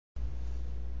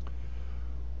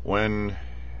When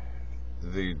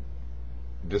the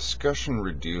discussion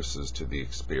reduces to the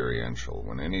experiential,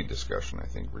 when any discussion, I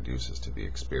think, reduces to the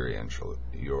experiential,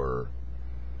 you're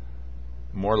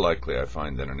more likely, I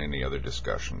find, than in any other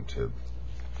discussion to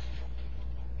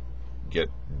get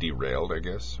derailed, I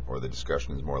guess, or the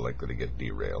discussion is more likely to get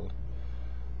derailed,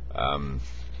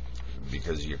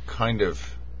 because you're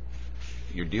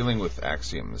dealing with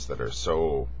axioms that are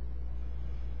so,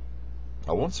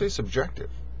 I won't say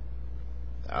subjective,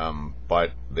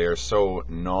 but they're so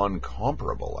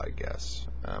non-comparable, I guess.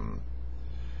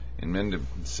 Inmendham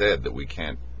said that we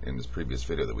can't, in his previous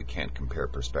video, that we can't compare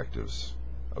perspectives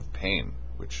of pain,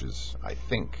 which is, I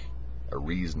think, a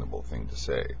reasonable thing to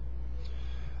say.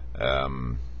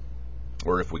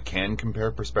 Or if we can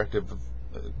compare perspectives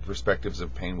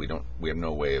of pain, we have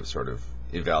no way of sort of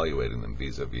evaluating them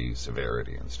vis-a-vis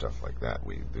severity and stuff like that.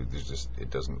 It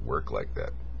doesn't work like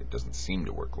that. It doesn't seem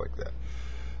to work like that.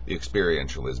 The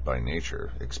experiential is by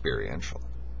nature experiential.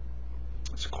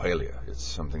 It's qualia. It's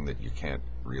something that you can't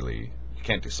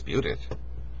dispute it.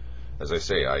 As I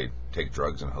say, I take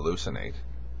drugs and hallucinate,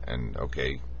 and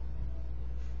okay,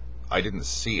 I didn't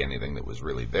see anything that was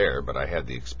really there, but I had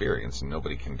the experience, and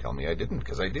nobody can tell me I didn't,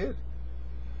 because I did.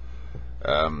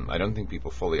 I don't think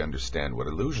people fully understand what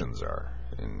illusions are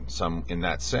in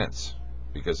that sense,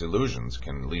 because illusions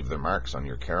can leave their marks on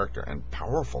your character, and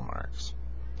powerful marks.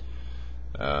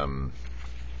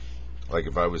 Like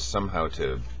if I was somehow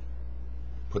to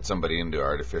put somebody into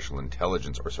artificial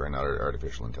intelligence, or sorry, not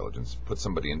artificial intelligence, put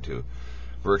somebody into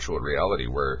virtual reality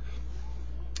where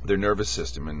their nervous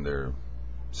system and their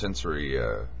sensory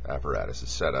apparatus is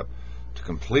set up to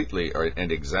completely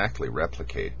and exactly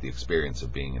replicate the experience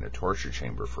of being in a torture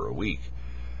chamber for a week,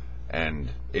 and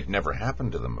it never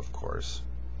happened to them, of course,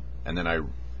 and then I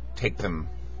take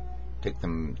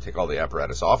all the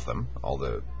apparatus off them, all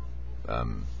the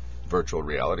virtual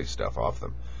reality stuff off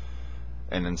them,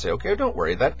 and then say, okay, don't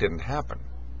worry, that didn't happen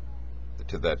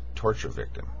to that torture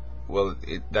victim. Well,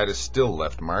 that has still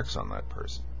left marks on that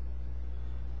person.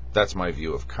 That's my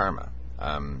view of karma.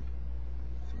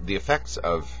 The effects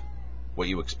of what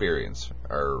you experience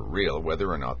are real, whether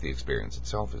or not the experience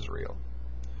itself is real.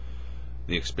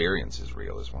 The experience is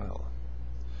real as well.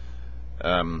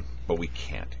 But we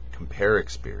can't compare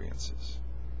experiences.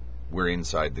 We're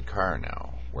inside the car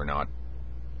now. We're not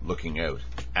looking out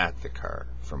at the car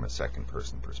from a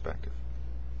second-person perspective.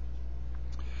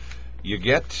 You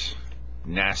get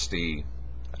nasty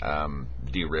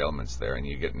derailments there, and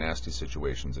you get nasty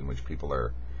situations in which people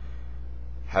are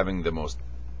having the most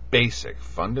basic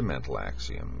fundamental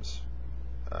axioms,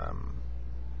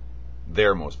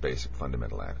 their most basic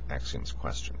fundamental axioms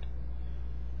questioned.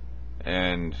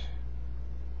 And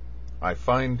I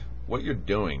find what you're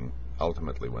doing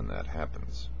ultimately when that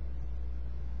happens,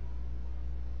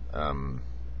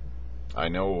 I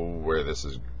know where this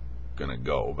is going to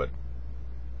go,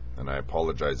 and I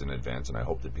apologize in advance, and I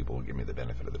hope that people will give me the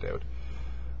benefit of the doubt.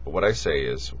 But what I say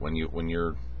is, what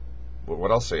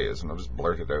I'll say is, and I'll just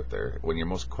blurt it out there, when your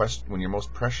most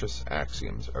precious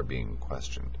axioms are being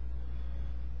questioned,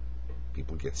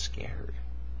 people get scared.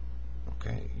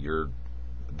 Okay,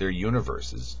 their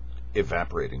universe is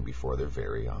evaporating before their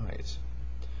very eyes,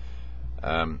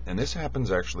 and this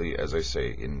happens actually, as I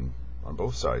say, on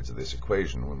both sides of this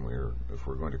equation, if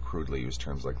we're going to crudely use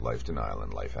terms like life denial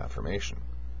and life affirmation.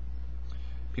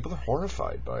 People are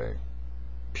horrified by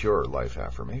pure life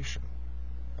affirmation.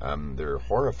 They're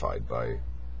horrified by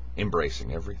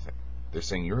embracing everything. They're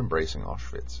saying, you're embracing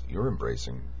Auschwitz, you're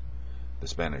embracing the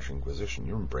Spanish Inquisition,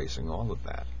 you're embracing all of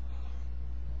that.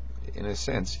 In a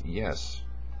sense, yes,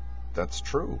 that's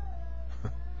true.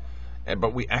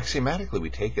 But axiomatically we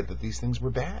take it that these things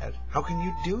were bad. How can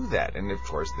you do that? And of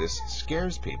course this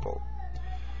scares people.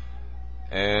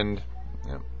 And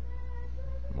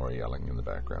more yelling in the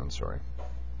background, sorry.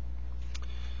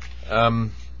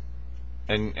 And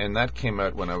that came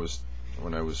out when I was,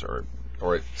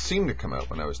 or it seemed to come out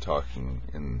when I was talking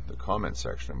in the comment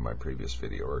section of my previous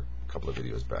video, or a couple of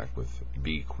videos back, with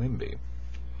B. Quimby.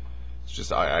 It's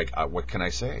just, what can I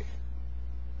say?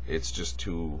 It's just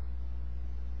too,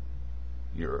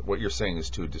 what you're saying is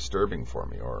too disturbing for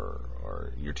me, or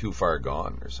you're too far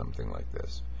gone, or something like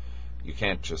this. You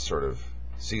can't just sort of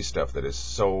see stuff that is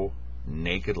so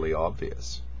nakedly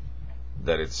obvious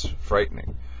that it's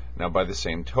frightening. Now, by the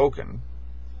same token,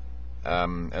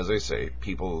 as I say,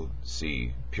 people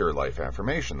see pure life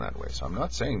affirmation that way. So I'm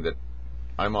not saying that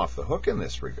I'm off the hook in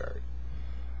this regard.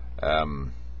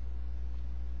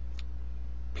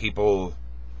 People,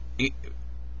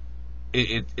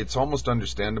 it's almost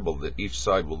understandable that each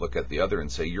side will look at the other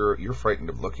and say, you're frightened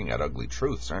of looking at ugly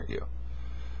truths, aren't you?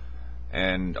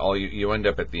 And all you end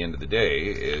up at the end of the day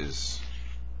is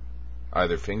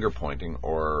either finger pointing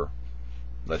or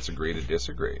let's agree to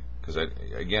disagree. Because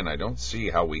I don't see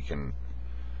how we can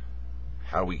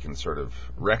sort of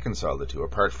reconcile the two,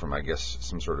 apart from, I guess,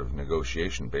 some sort of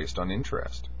negotiation based on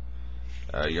interest.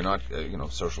 You're not,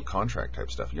 social contract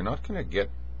type stuff. You're not going to get,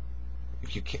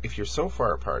 if you're so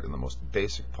far apart in the most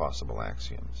basic possible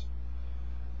axioms,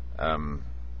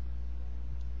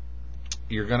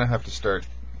 you're going to have to start.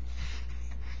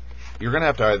 You're going to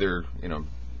have to either, you're going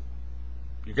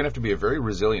to have to be a very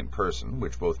resilient person,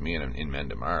 which both me and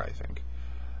Inmendham are, I think,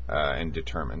 and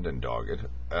determined and dogged,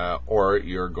 or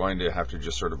you're going to have to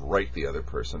just sort of write the other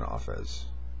person off as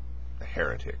a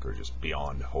heretic or just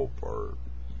beyond hope or,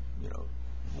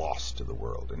 lost to the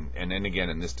world. And then again,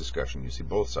 in this discussion, you see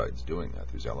both sides doing that.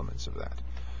 There's elements of that.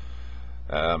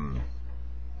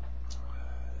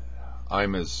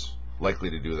 I'm as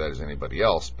likely to do that as anybody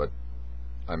else, but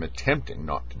I'm attempting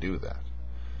not to do that.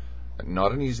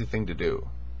 Not an easy thing to do,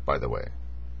 by the way.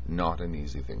 Not an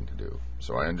easy thing to do.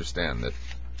 So I understand that,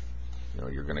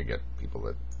 you're going to get people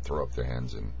that throw up their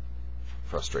hands in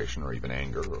frustration or even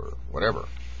anger or whatever.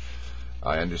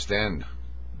 I understand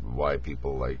why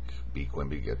people like B.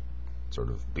 Quimby get sort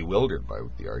of bewildered by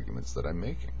the arguments that I'm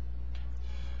making.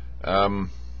 And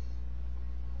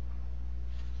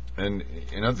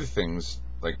in other things,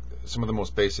 like some of the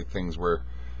most basic things where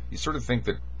you sort of think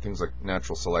that things like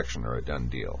natural selection are a done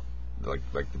deal, like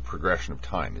the progression of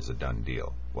time is a done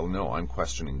deal. Well, no, I'm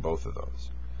questioning both of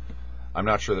those. I'm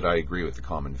not sure that I agree with the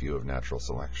common view of natural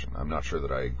selection. I'm not sure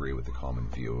that I agree with the common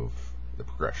view of the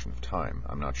progression of time.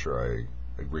 I'm not sure I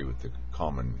agree with the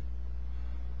common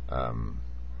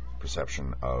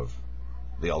perception of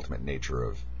the ultimate nature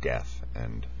of death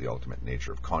and the ultimate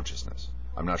nature of consciousness.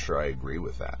 I'm not sure I agree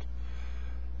with that.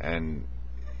 And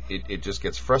it just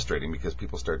gets frustrating because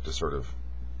people start to sort of,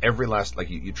 every last, like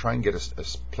you try and get a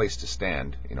place to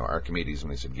stand. Archimedes,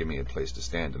 when he said, give me a place to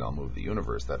stand and I'll move the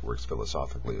universe, that works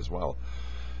philosophically as well.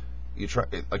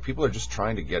 People are just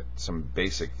trying to get some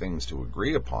basic things to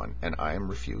agree upon, and I am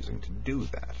refusing to do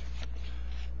that.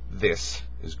 This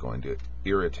is going to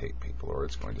irritate people, or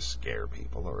it's going to scare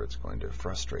people, or it's going to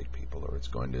frustrate people, or it's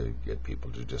going to get people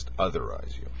to just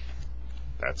otherize you.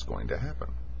 That's going to happen.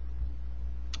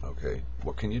 Okay,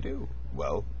 what can you do?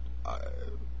 Well,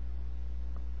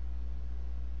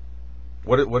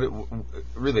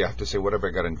 really, I have to say, what have I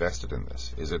got invested in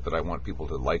this? Is it that I want people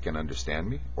to like and understand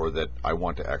me, or that I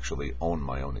want to actually own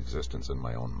my own existence and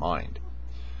my own mind?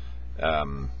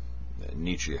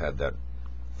 Nietzsche had that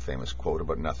famous quote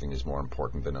about nothing is more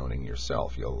important than owning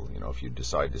yourself. If you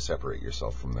decide to separate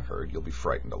yourself from the herd, you'll be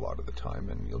frightened a lot of the time,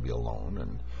 and you'll be alone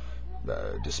and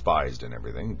despised and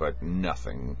everything, but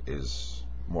nothing is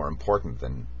more important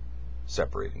than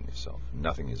separating yourself.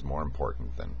 Nothing is more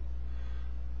important than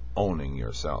owning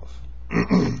yourself.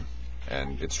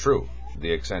 And it's true,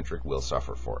 the eccentric will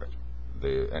suffer for it.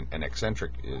 An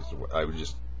eccentric is, I would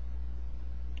just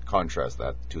contrast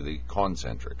that to the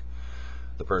concentric,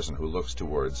 the person who looks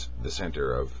towards the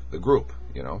center of the group,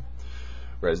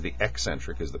 whereas the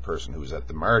eccentric is the person who's at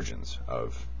the margins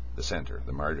of the center,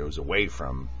 the margin who's away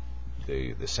from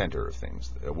the center of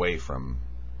things, away from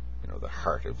the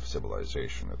heart of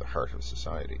civilization or the heart of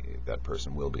society. That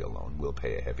person will be alone, will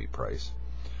pay a heavy price.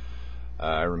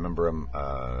 I remember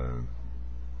a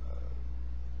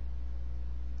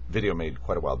video made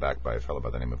quite a while back by a fellow by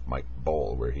the name of Mike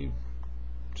Bowl, where he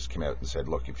just came out and said,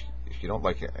 look, if you don't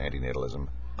like antinatalism,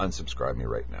 unsubscribe me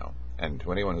right now. And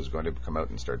to anyone who's going to come out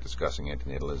and start discussing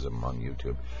antinatalism on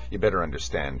YouTube, you better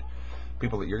understand, you're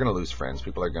going to lose friends,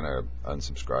 people are going to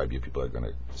unsubscribe you, people are going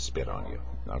to spit on you.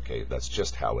 Okay, that's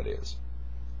just how it is.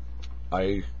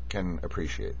 I can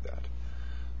appreciate that.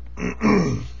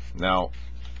 Now,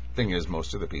 thing is,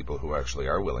 most of the people who actually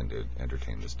are willing to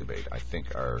entertain this debate, I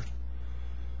think, are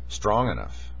strong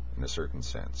enough in a certain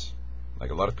sense.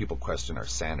 Like, a lot of people question our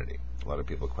sanity. A lot of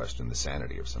people question the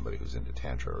sanity of somebody who's into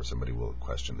Tantra, or somebody will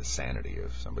question the sanity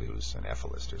of somebody who's an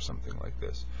ethicist or something like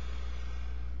this.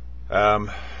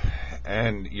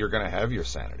 And you're going to have your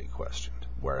sanity questioned,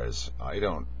 whereas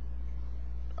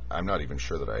I'm not even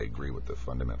sure that I agree with the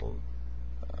fundamental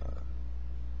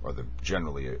or the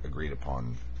generally agreed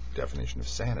upon definition of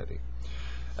sanity.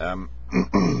 And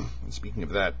speaking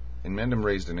of that, Inmendham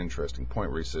raised an interesting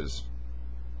point where he says,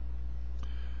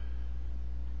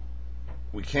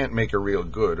 we can't make a real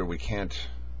good, or we can't,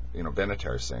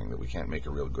 Benatar's saying that we can't make a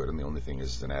real good, and the only thing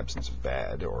is an absence of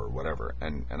bad, or whatever.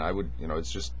 And I would,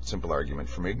 it's just simple argument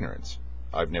from ignorance.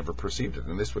 I've never perceived it,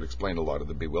 and this would explain a lot of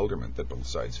the bewilderment that both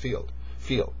sides feel.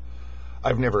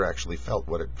 I've never actually felt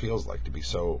what it feels like to be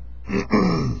so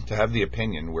to have the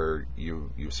opinion where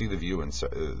you see the view and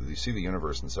you see the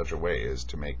universe in such a way as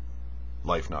to make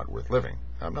life not worth living.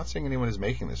 I'm not saying anyone is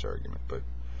making this argument, but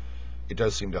it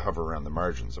does seem to hover around the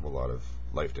margins of a lot of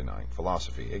life-denying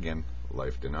philosophy. Again,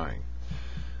 life-denying.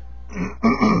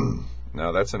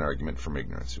 Now that's an argument from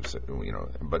ignorance.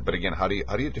 But again, how do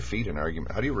you defeat an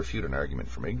argument? How do you refute an argument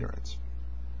from ignorance?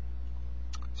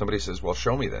 Somebody says, "Well,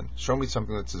 show me then. Show me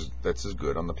something that's as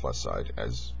good on the plus side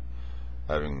as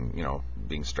having,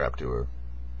 being strapped to a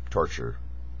torture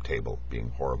table,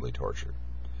 being horribly tortured."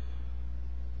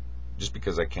 Just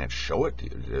because I can't show it to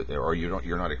you, or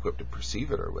you're not equipped to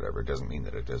perceive it, or whatever, doesn't mean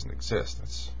that it doesn't exist.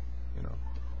 That's,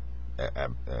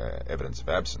 evidence of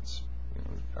absence,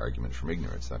 argument from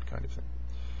ignorance, that kind of thing.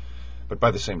 But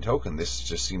by the same token, this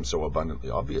just seems so abundantly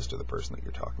obvious to the person that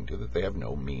you're talking to that they have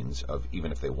no means of,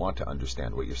 even if they want to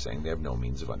understand what you're saying, they have no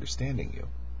means of understanding you.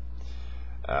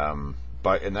 And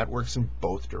that works in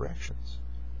both directions.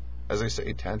 As I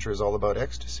say, Tantra is all about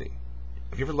ecstasy.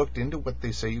 Have you ever looked into what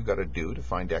they say you got to do to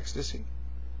find ecstasy?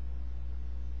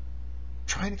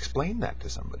 Try and explain that to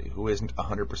somebody who isn't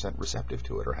 100% receptive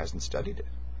to it or hasn't studied it.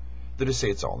 They'll just say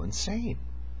it's all insane.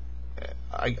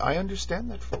 I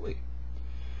understand that fully.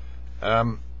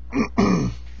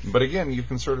 But again, you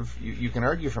can you can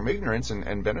argue from ignorance,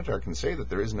 and Benatar can say that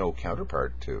there is no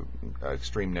counterpart to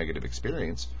extreme negative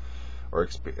experience or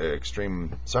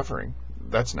extreme suffering.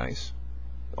 That's nice.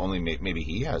 Only maybe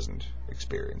he hasn't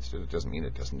experienced it. It doesn't mean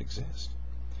it doesn't exist.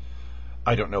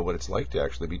 I don't know what it's like to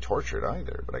actually be tortured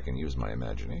either, but I can use my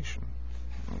imagination.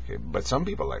 Okay, but some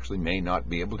people actually may not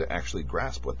be able to actually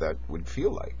grasp what that would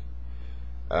feel like.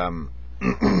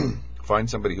 Find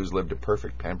somebody who's lived a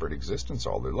perfect, pampered existence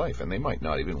all their life, and they might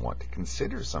not even want to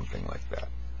consider something like that.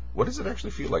 What does it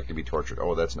actually feel like to be tortured?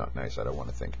 Oh, that's not nice. I don't want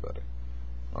to think about it.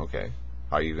 Okay,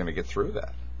 how are you going to get through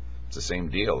that? It's the same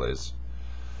deal as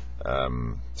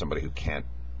somebody who can't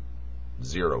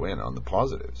zero in on the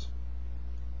positives.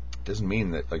 It doesn't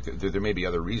mean that, like, there may be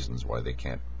other reasons why they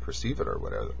can't perceive it or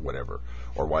whatever,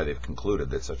 or why they've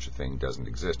concluded that such a thing doesn't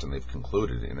exist, and they've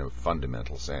concluded in a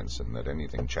fundamental sense, and that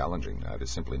anything challenging that is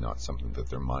simply not something that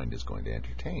their mind is going to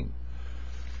entertain.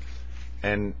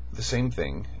 And the same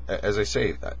thing, as I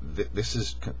say, this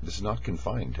is not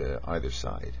confined to either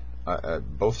side.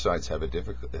 Both sides have a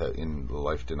difficulty in the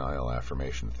life denial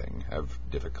affirmation thing, have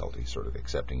difficulty sort of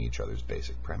accepting each other's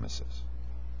basic premises.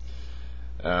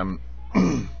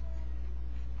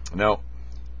 Now,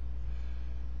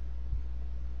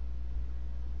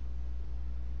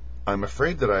 I'm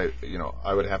afraid that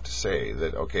I would have to say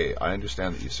that, okay, I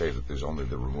understand that you say that there's only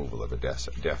the removal of a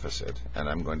deficit, and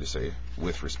I'm going to say,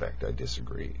 with respect, I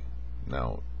disagree.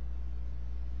 Now,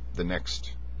 the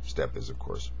next step is, of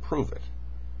course, prove it.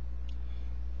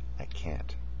 I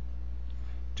can't.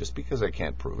 Just because I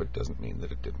can't prove it doesn't mean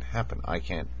that it didn't happen. I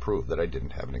can't prove that I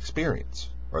didn't have an experience,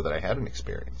 or that I had an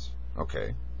experience.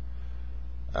 Okay.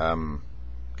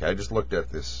 I just looked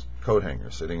at this coat hanger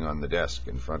sitting on the desk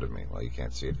in front of me. Well, you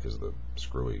can't see it because of the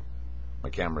screwy. My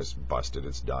camera's busted.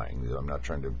 It's dying. I'm not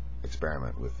trying to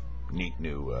experiment with neat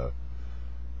new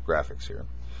graphics here.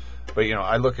 But,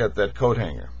 I look at that coat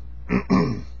hanger.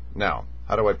 Now,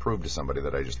 how do I prove to somebody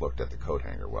that I just looked at the coat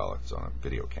hanger? Well, it's on a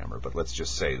video camera, but let's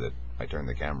just say that I turn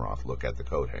the camera off, look at the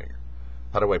coat hanger.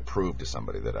 How do I prove to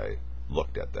somebody that I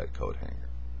looked at that coat hanger,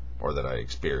 or that I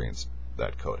experienced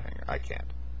that coat hanger? I can't.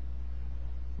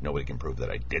 Nobody can prove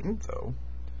that I didn't, though.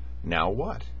 Now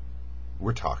what?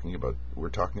 We're talking at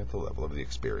the level of the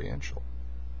experiential.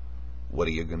 What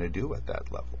are you going to do at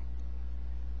that level?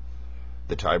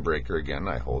 The tiebreaker, again,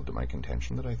 I hold to my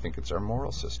contention that I think it's our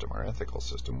moral system, our ethical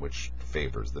system, which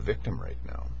favors the victim right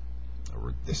now.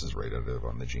 This is right out of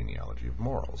on the genealogy of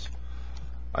morals.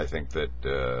 I think that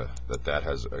that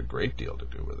has a great deal to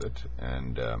do with it,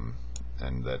 and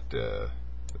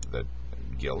that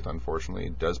guilt, unfortunately,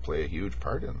 does play a huge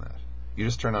part in that. You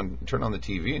just turn on the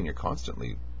TV, and you're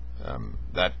constantly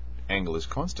that angle is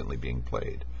constantly being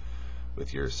played,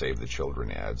 with your Save the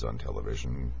Children ads on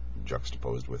television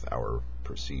juxtaposed with our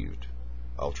perceived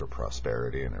ultra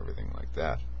prosperity and everything like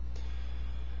that.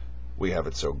 We have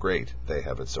it so great, they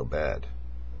have it so bad.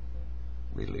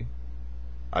 Really?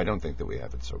 I don't think that we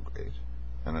have it so great,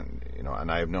 and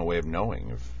I have no way of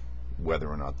knowing whether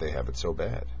or not they have it so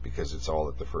bad, because it's all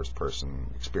at the first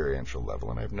person experiential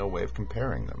level, and I have no way of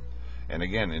comparing them. And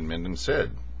again, Inmendham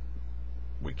said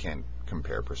we can't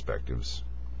compare perspectives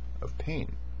of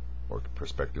pain or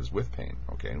perspectives with pain,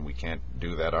 okay? And we can't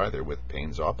do that either with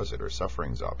pain's opposite or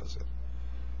suffering's opposite.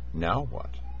 Now what?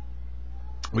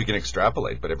 We can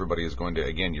extrapolate, but everybody is going to,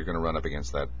 again, you're going to run up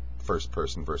against that first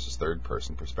person versus third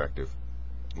person perspective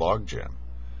logjam.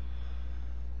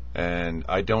 And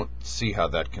I don't see how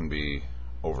that can be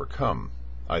overcome.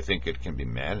 I think it can be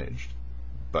managed,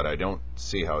 but I don't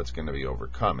see how it's going to be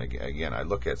overcome. Again, I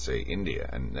look at, say, India,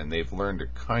 and they've learned to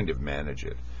kind of manage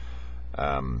it,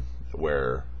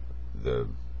 where the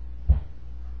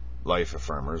life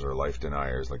affirmers or life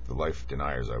deniers, like the life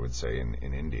deniers, I would say, in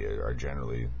India are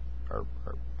generally, are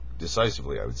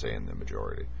decisively, I would say, in the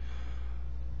majority.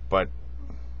 But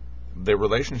their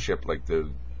relationship, like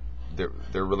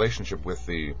their relationship with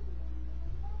the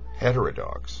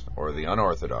heterodox or the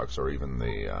unorthodox or even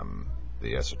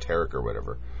the esoteric or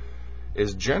whatever,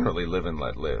 is generally live and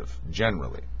let live.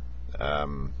 Generally,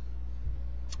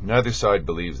 neither side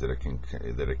believes that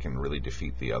it can really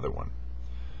defeat the other one.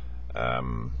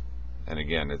 And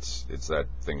again, it's that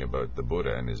thing about the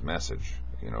Buddha and his message.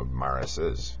 Mara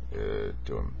says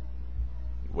to him,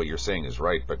 "What you're saying is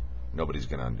right, but nobody's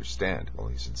going to understand." Well,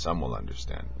 he said, "Some will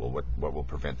understand." Well, what will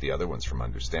prevent the other ones from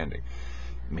understanding?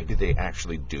 Maybe they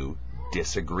actually do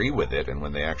disagree with it, and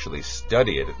when they actually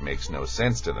study it, it makes no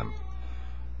sense to them.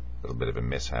 A little bit of a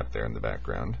mishap there in the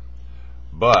background.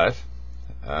 But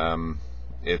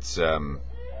it's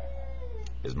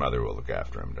his mother will look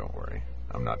after him, don't worry.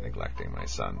 I'm not neglecting my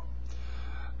son.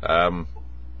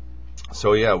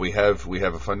 So yeah, we have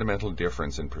a fundamental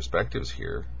difference in perspectives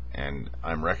here, and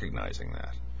I'm recognizing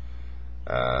that.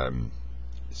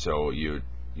 So you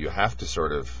have to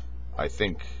sort of, I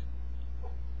think,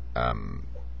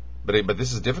 but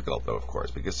this is difficult, though, of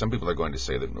course, because some people are going to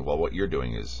say that, well, what you're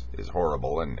doing is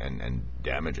horrible and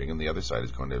damaging, and the other side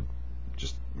is going to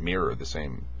just mirror the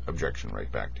same objection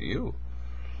right back to you.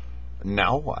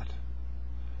 Now what?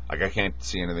 Like, I can't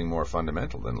see anything more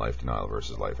fundamental than life denial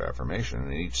versus life affirmation,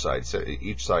 and each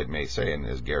side may say, and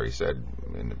as Gary said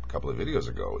in a couple of videos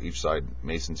ago, each side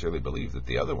may sincerely believe that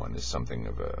the other one is something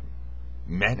of a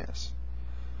menace.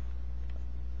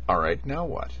 All right, now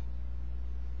what?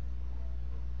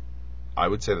 I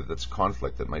would say that that's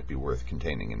conflict that might be worth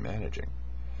containing and managing,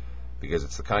 because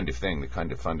it's the kind of thing, the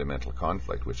kind of fundamental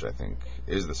conflict, which I think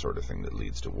is the sort of thing that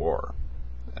leads to war,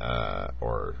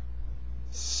 or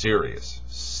serious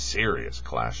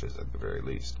clashes at the very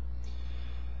least.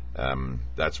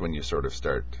 That's when you sort of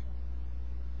start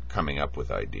coming up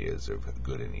with ideas of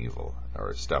good and evil,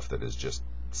 or stuff that is just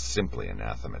simply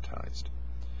anathematized,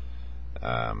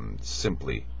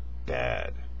 simply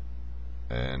bad.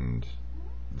 And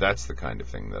that's the kind of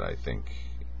thing that I think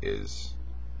is,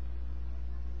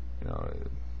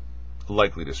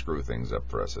 likely to screw things up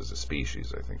for us as a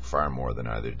species. I think far more than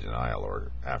either denial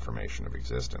or affirmation of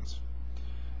existence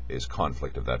is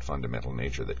conflict of that fundamental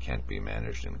nature that can't be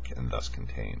managed and thus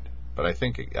contained. But I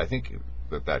think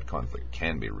that conflict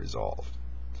can be resolved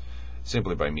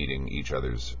simply by meeting each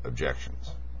other's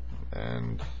objections,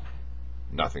 and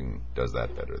nothing does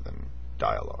that better than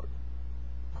dialogue.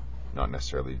 Not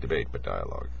necessarily debate, but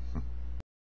dialogue.